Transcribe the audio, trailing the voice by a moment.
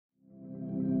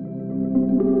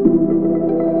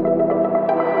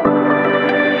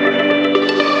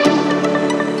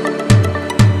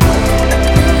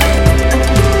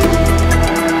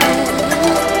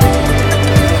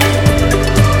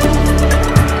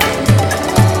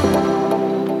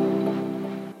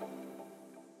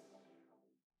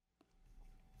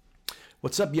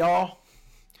What's up, y'all?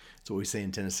 That's what we say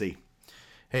in Tennessee.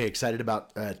 Hey, excited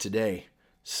about today.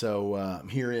 So I'm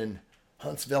here in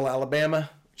Huntsville, Alabama,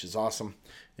 which is awesome.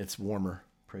 It's warmer,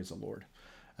 praise the Lord.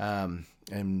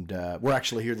 And we're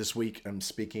actually here this week. I'm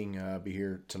speaking, be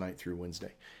here tonight through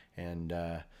Wednesday. And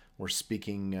we're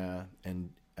speaking and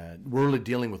we're really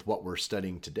dealing with what we're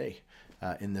studying today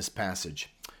in this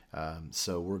passage.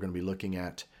 So we're going to be looking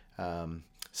at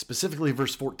specifically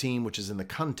verse 14, which is in the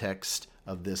context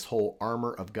of this whole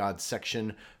armor of God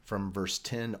section from verse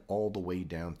 10 all the way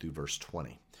down through verse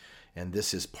 20. And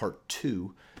this is part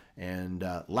 2. And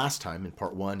last time in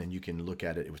part 1, and you can look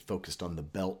at it, it was focused on the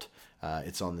belt.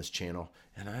 It's on this channel.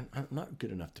 And I'm not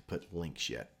good enough to put links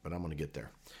yet, but I'm going to get there.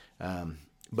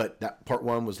 But that part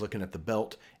 1 was looking at the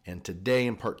belt. And today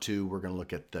in part 2, we're going to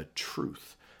look at the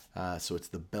truth. So it's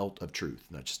the belt of truth.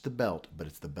 Not just the belt, but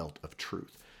it's the belt of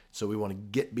truth. So we want to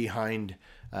get behind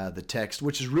the text,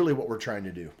 which is really what we're trying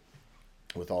to do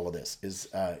with all of this, is,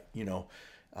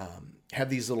 have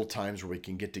these little times where we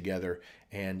can get together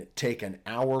and take an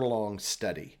hour-long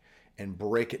study and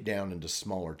break it down into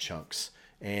smaller chunks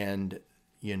and,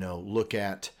 look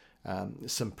at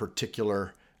some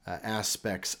particular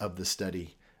aspects of the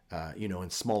study, in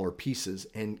smaller pieces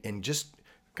and just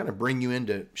kind of bring you in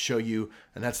to show you,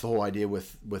 and that's the whole idea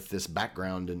with this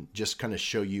background, and just kind of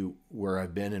show you where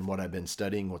I've been and what I've been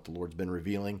studying, what the Lord's been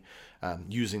revealing,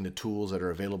 using the tools that are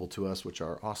available to us, which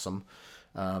are awesome,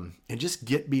 and just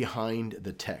get behind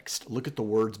the text. Look at the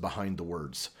words behind the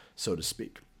words, so to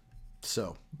speak.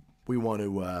 So we want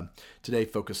to today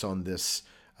focus on this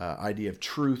idea of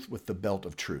truth with the belt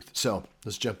of truth. So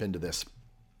let's jump into this.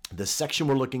 The section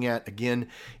we're looking at, again,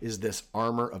 is this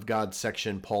armor of God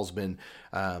section. Paul's been,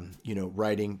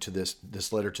 writing to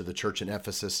this letter to the church in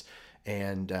Ephesus.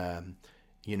 And,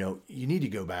 you need to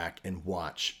go back and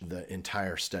watch the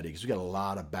entire study because we got a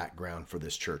lot of background for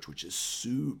this church, which is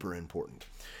super important.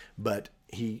 But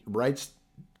he writes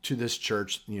to this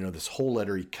church, this whole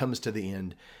letter. He comes to the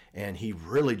end and he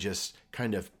really just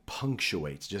kind of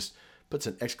punctuates, just puts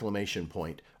an exclamation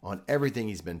point on everything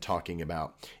he's been talking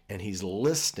about. And he's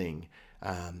listing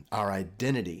our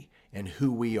identity and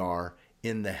who we are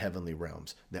in the heavenly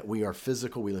realms, that we are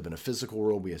physical. We live in a physical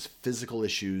world. We have physical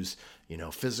issues,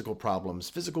 physical problems,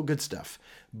 physical good stuff.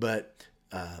 But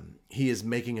he is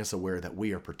making us aware that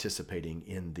we are participating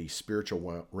in the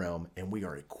spiritual realm and we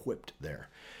are equipped there.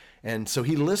 And so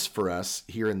he lists for us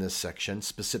here in this section,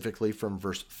 specifically from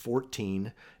verse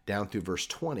 14 down through verse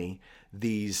 20,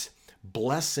 these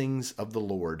blessings of the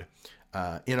Lord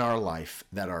in our life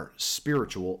that are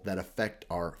spiritual, that affect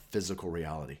our physical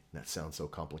reality. That sounds so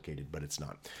complicated, but it's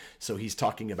not. So he's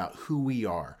talking about who we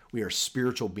are. We are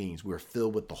spiritual beings. We are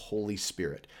filled with the Holy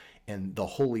Spirit. And the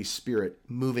Holy Spirit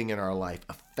moving in our life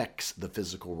affects the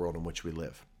physical world in which we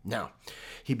live. Now,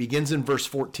 he begins in verse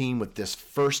 14 with this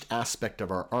first aspect of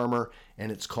our armor,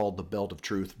 and it's called the belt of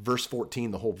truth. Verse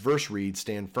 14, the whole verse reads,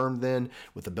 "Stand firm then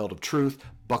with the belt of truth,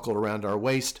 buckled around our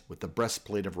waist, with the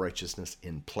breastplate of righteousness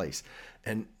in place."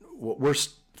 And what we're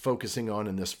focusing on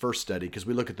in this first study, because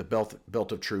we look at the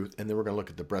belt of truth, and then we're going to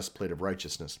look at the breastplate of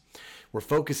righteousness. We're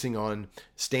focusing on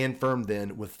stand firm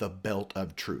then with the belt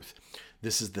of truth.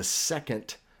 This is the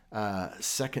second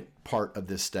part of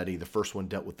this study. The first one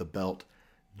dealt with the belt.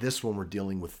 This one we're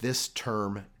dealing with this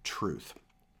term truth.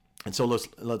 And so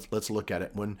let's look at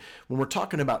it. When we're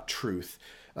talking about truth,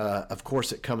 of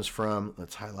course it comes from,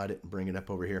 let's highlight it and bring it up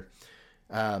over here.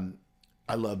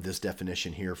 I love this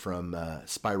definition here from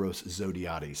Spiros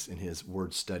Zodhiates in his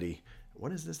word study.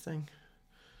 What is this thing?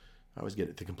 I always get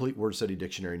it. The Complete Word Study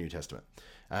Dictionary, New Testament.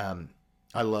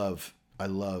 I love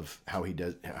how he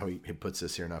puts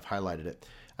this here, and I've highlighted it.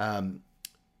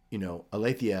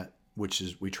 Aletheia, which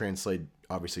is, we translate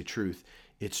obviously truth.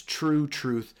 It's true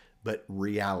truth, but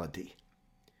reality.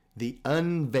 The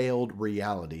unveiled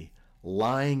reality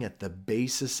lying at the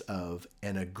basis of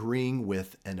and agreeing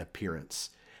with an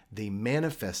appearance. The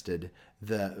manifested,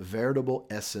 the veritable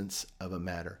essence of a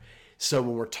matter. So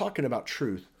when we're talking about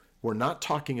truth, we're not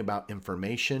talking about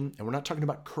information, and we're not talking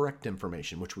about correct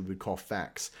information, which we would call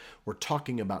facts. We're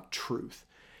talking about truth.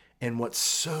 And what's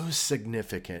so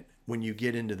significant when you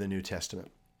get into the New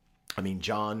Testament,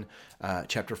 John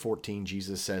chapter 14,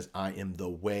 Jesus says, "I am the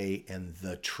way and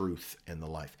the truth and the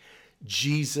life."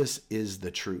 Jesus is the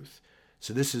truth.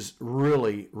 So this is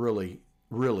really, really,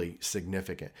 really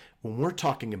significant. When we're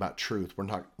talking about truth, we're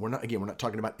not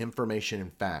talking about information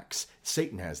and facts.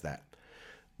 Satan has that.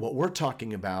 What we're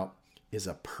talking about is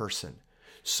a person.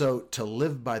 So to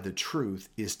live by the truth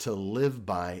is to live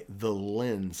by the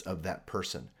lens of that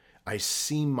person. I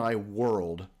see my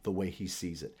world the way he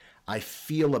sees it. I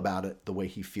feel about it the way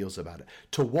he feels about it.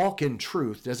 To walk in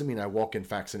truth doesn't mean I walk in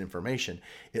facts and information.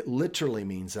 It literally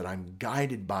means that I'm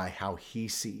guided by how he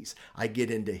sees. I get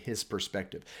into his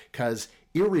perspective. Because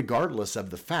irregardless of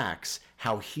the facts,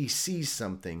 how he sees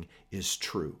something is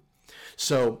true.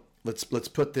 So let's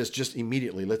put this just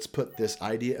immediately. Let's put this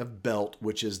idea of belt,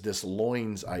 which is this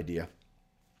loins idea,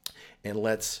 and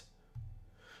let's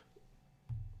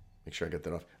make sure I get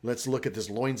that off. Let's look at this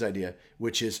loins idea,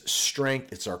 which is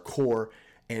strength. It's our core.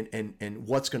 And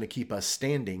what's going to keep us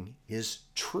standing is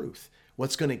truth.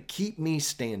 What's going to keep me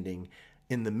standing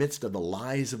in the midst of the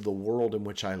lies of the world in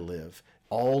which I live,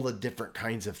 all the different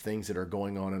kinds of things that are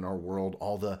going on in our world,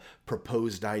 all the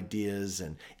proposed ideas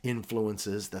and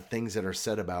influences, the things that are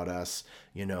said about us.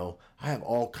 You know, I have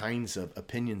all kinds of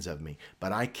opinions of me,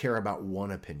 but I care about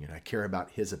one opinion. I care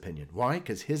about his opinion. Why?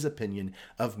 Because his opinion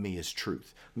of me is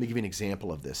truth. Let me give you an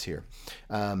example of this here.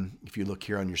 If you look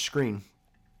here on your screen,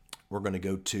 we're going to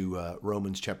go to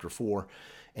Romans chapter 4,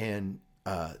 and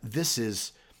this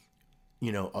is,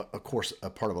 you know, of course, a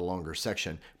part of a longer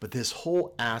section, but this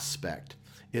whole aspect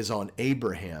is on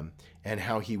Abraham and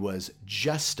how he was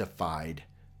justified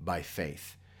by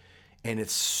faith. And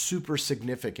it's super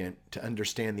significant to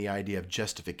understand the idea of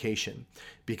justification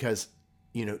because,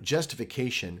 you know,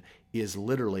 justification is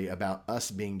literally about us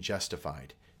being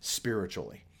justified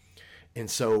spiritually.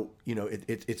 And so, you know,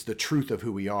 it's the truth of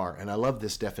who we are. And I love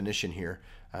this definition here.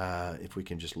 If we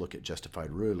can just look at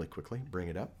justified really quickly, bring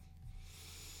it up.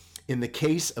 In the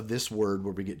case of this word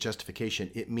where we get justification,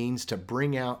 it means to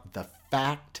bring out the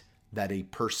fact that a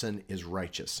person is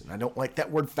righteous. And I don't like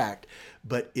that word fact,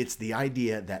 but it's the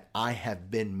idea that I have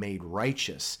been made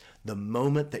righteous the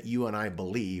moment that you and I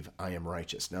believe I am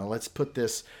righteous. Now let's put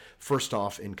this first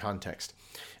off in context.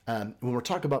 When we're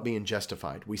talking about being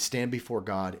justified, we stand before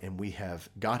God and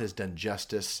God has done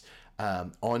justice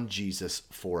on Jesus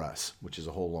for us, which is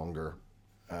a whole longer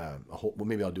well,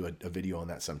 maybe I'll do a video on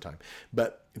that sometime.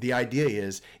 But the idea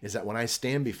is that when I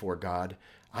stand before God,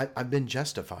 I've been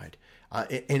justified.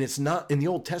 And it's not, in the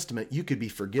Old Testament, you could be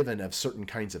forgiven of certain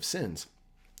kinds of sins.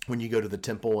 When you go to the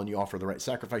temple and you offer the right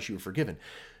sacrifice, you were forgiven.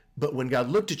 But when God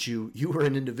looked at you, you were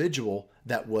an individual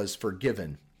that was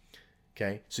forgiven.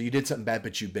 Okay? So you did something bad,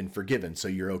 but you've been forgiven. So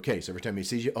you're okay. So every time he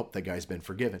sees you, oh, that guy's been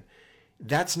forgiven.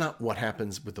 That's not what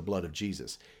happens with the blood of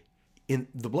Jesus. In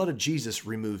the blood of Jesus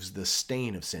removes the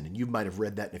stain of sin, and you might have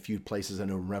read that in a few places. I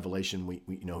know in Revelation, we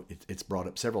you know, it's brought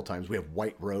up several times. We have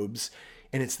white robes,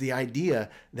 and it's the idea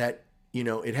that, you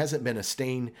know, it hasn't been a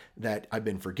stain that I've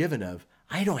been forgiven of.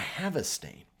 I don't have a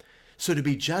stain. So to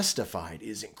be justified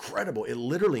is incredible. It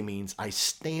literally means I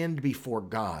stand before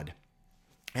God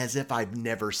as if I've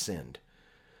never sinned.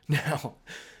 Now,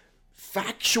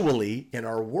 factually, in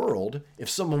our world, if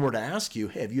someone were to ask you,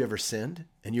 hey, have you ever sinned?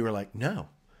 And you were like, no.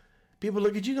 People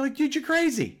look at you like, dude, you're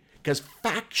crazy. Because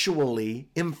factually,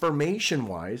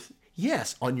 information-wise,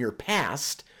 yes, on your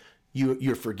past,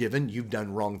 you're forgiven. You've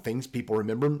done wrong things. People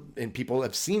remember and people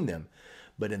have seen them.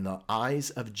 But in the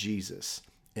eyes of Jesus,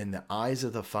 in the eyes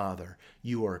of the Father,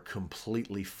 you are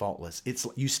completely faultless.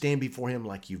 You stand before him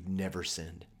like you've never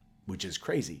sinned, which is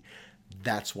crazy.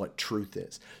 That's what truth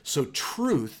is. So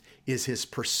truth is his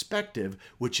perspective,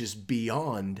 which is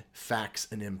beyond facts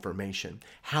and information.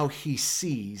 How he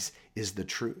sees is the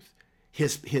truth.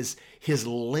 His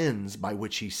lens by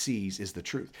which he sees is the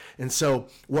truth. And so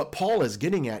what Paul is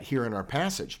getting at here in our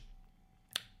passage,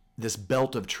 this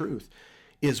belt of truth,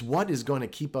 is what is going to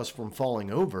keep us from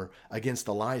falling over against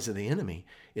the lies of the enemy,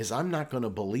 is I'm not going to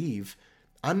believe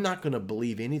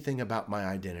anything about my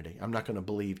identity. I'm not going to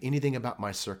believe anything about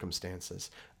my circumstances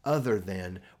other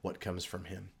than what comes from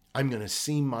him. I'm going to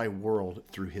see my world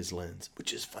through his lens,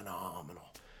 which is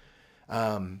phenomenal.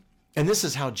 And this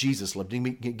is how Jesus lived. Let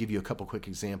me give you a couple quick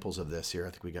examples of this here. I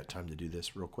think we got time to do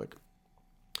this real quick.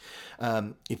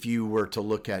 If you were to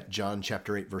look at John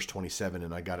chapter 8, verse 27,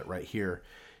 and I got it right here,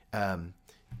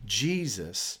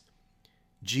 Jesus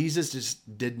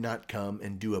just did not come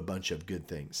and do a bunch of good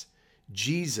things.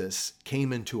 Jesus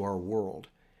came into our world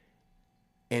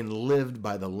and lived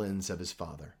by the lens of his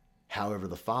Father. However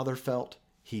the Father felt,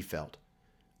 he felt.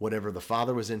 Whatever the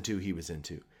Father was into, he was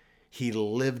into. He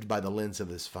lived by the lens of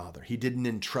his Father. He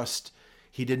didn't trust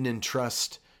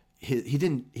his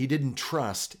own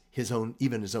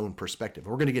perspective.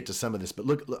 We're going to get to some of this, but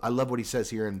look, I love what he says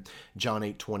here in John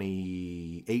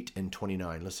 8:28 and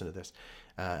 29. Listen to this.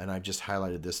 And I've just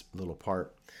highlighted this little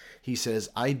part. He says,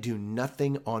 I do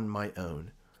nothing on my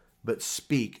own, but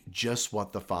speak just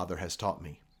what the Father has taught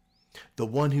me. The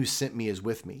one who sent me is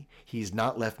with me. He's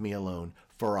not left me alone,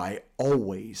 for I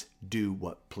always do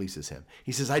what pleases him.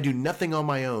 He says, I do nothing on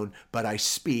my own, but I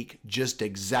speak just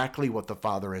exactly what the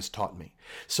Father has taught me.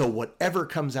 So whatever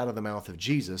comes out of the mouth of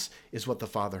Jesus is what the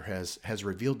Father has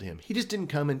revealed to him. He just didn't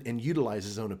come and utilize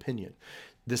his own opinion.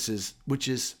 That's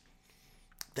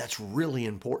really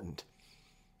important.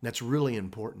 That's really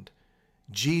important.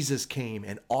 Jesus came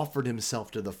and offered himself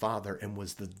to the Father and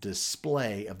was the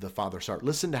display of the Father's heart.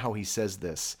 Listen to how he says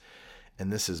this,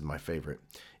 and this is my favorite.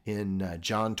 In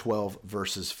John 12,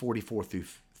 verses 44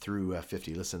 through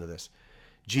 50, listen to this.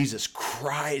 Jesus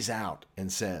cries out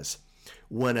and says,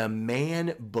 when a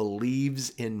man believes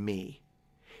in me,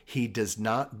 he does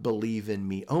not believe in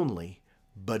me only,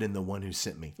 but in the one who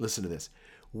sent me. Listen to this.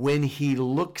 When he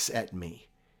looks at me,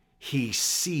 he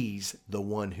sees the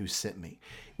one who sent me,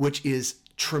 which is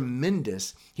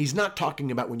tremendous. He's not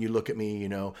talking about when you look at me,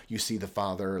 you see the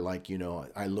Father, like,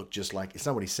 I look just like, it's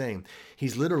not what he's saying.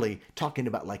 He's literally talking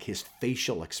about like his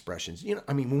facial expressions.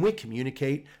 When we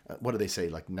communicate, what do they say?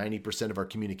 Like 90% of our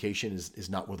communication is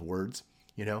not with words.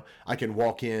 I can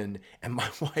walk in and my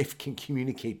wife can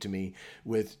communicate to me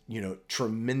with,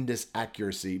 tremendous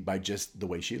accuracy by just the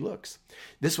way she looks.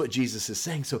 This is what Jesus is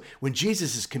saying. So when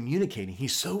Jesus is communicating,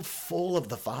 he's so full of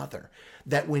the Father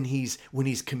that when he's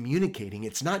communicating,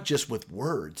 it's not just with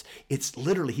words. It's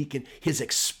literally, his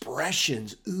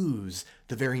expressions ooze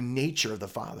the very nature of the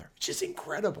Father, which is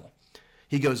incredible.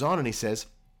 He goes on and he says,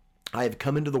 I have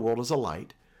come into the world as a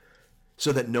light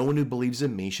so that no one who believes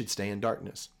in me should stay in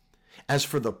darkness. As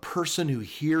for the person who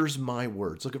hears my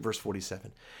words, look at verse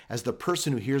 47. As the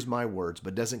person who hears my words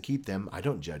but doesn't keep them, I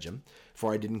don't judge him,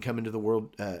 for I didn't come into the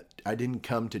world. I didn't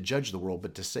come to judge the world,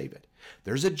 but to save it.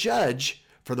 There's a judge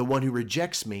for the one who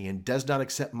rejects me and does not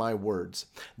accept my words.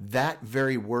 That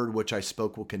very word which I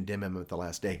spoke will condemn him at the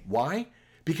last day. Why?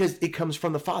 Because it comes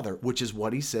from the Father, which is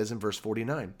what he says in verse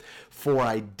 49. For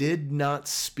I did not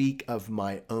speak of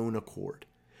my own accord,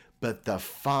 but the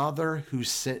Father who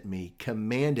sent me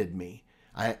commanded me,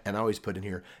 and I always put in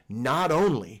here, not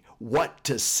only what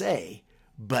to say,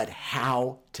 but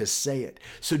how to say it.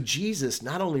 So Jesus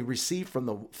not only received from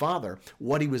the Father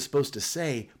what he was supposed to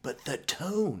say, but the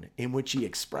tone in which he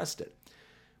expressed it,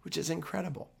 which is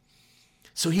incredible.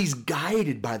 So he's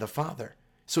guided by the Father.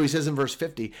 So he says in verse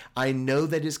 50, I know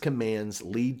that his commands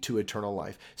lead to eternal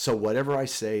life. So whatever I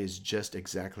say is just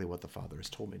exactly what the Father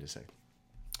has told me to say.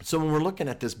 So when we're looking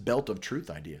at this belt of truth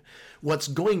idea, what's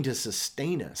going to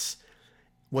sustain us,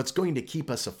 what's going to keep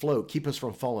us afloat, keep us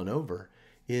from falling over,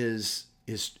 is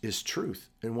truth.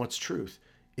 And what's truth?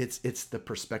 It's the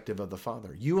perspective of the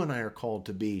Father. You and I are called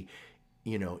to be,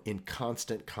 in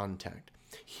constant contact,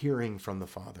 hearing from the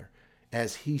Father.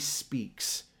 As he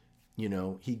speaks,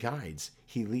 he guides,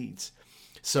 he leads.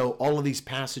 So all of these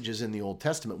passages in the Old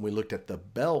Testament, when we looked at the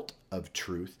belt of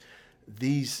truth,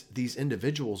 these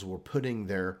individuals were putting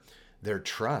their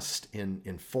trust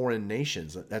in foreign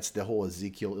nations. That's the whole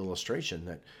Ezekiel illustration,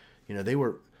 that they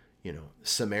were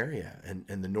Samaria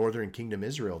and the northern kingdom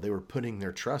Israel, they were putting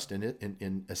their trust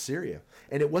in Assyria.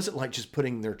 And it wasn't like just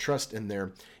putting their trust in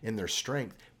their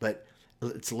strength, but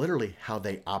it's literally how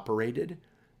they operated,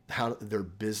 how their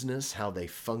business, how they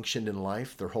functioned in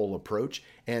life, their whole approach.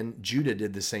 And Judah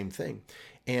did the same thing.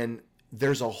 And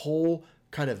there's a whole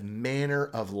kind of manner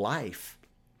of life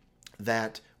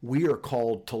that we are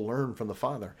called to learn from the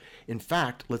Father. In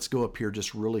fact, let's go up here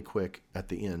just really quick at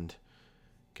the end.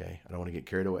 Okay, I don't want to get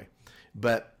carried away.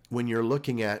 But when you're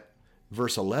looking at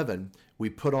verse 11, we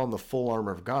put on the full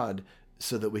armor of God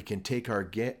so that we can take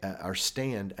our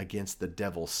stand against the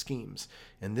devil's schemes.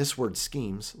 And this word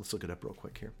schemes, let's look it up real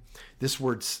quick here. This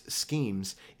word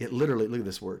schemes, it literally, look at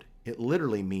this word, it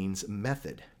literally means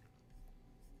method.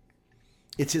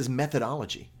 It's his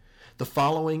methodology, the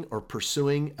following or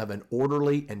pursuing of an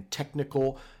orderly and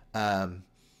technical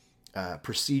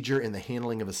procedure in the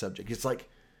handling of a subject. It's like,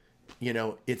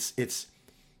 it's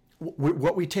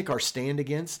what we take our stand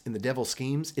against in the devil's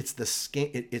schemes. It's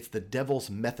the devil's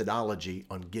methodology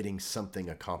on getting something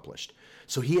accomplished.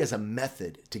 So he has a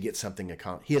method to get something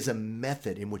accomplished. He has a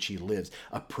method in which he lives,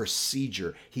 a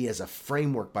procedure. He has a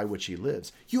framework by which he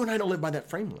lives. You and I don't live by that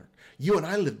framework. You and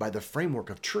I live by the framework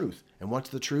of truth. And what's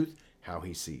the truth? How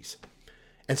he sees.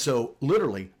 And so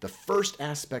literally the first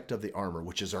aspect of the armor,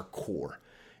 which is our core.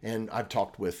 And I've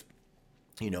talked with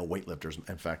weightlifters.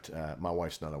 In fact, my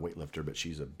wife's not a weightlifter, but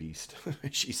she's a beast.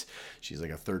 she's like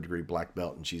a 3rd degree black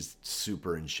belt, and she's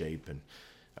super in shape. And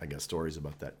I got stories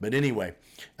about that. But anyway,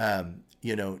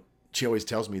 she always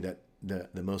tells me that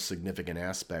the most significant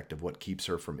aspect of what keeps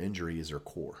her from injury is her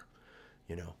core.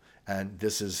 And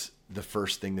this is the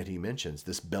first thing that he mentions,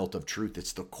 this belt of truth.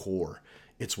 It's the core.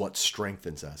 It's what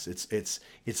strengthens us.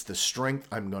 It's the strength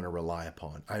I'm going to rely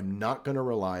upon. I'm not going to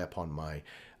rely upon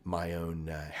my own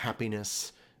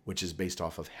happiness, which is based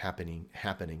off of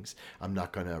happenings. I'm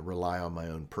not going to rely on my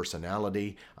own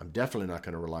personality. I'm definitely not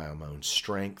going to rely on my own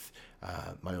strength,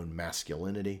 my own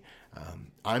masculinity.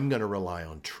 I'm going to rely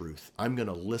on truth. I'm going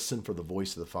to listen for the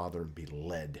voice of the Father and be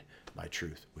led by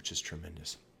truth, which is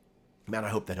tremendous. Man, I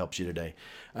hope that helps you today.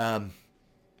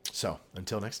 So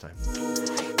until next time.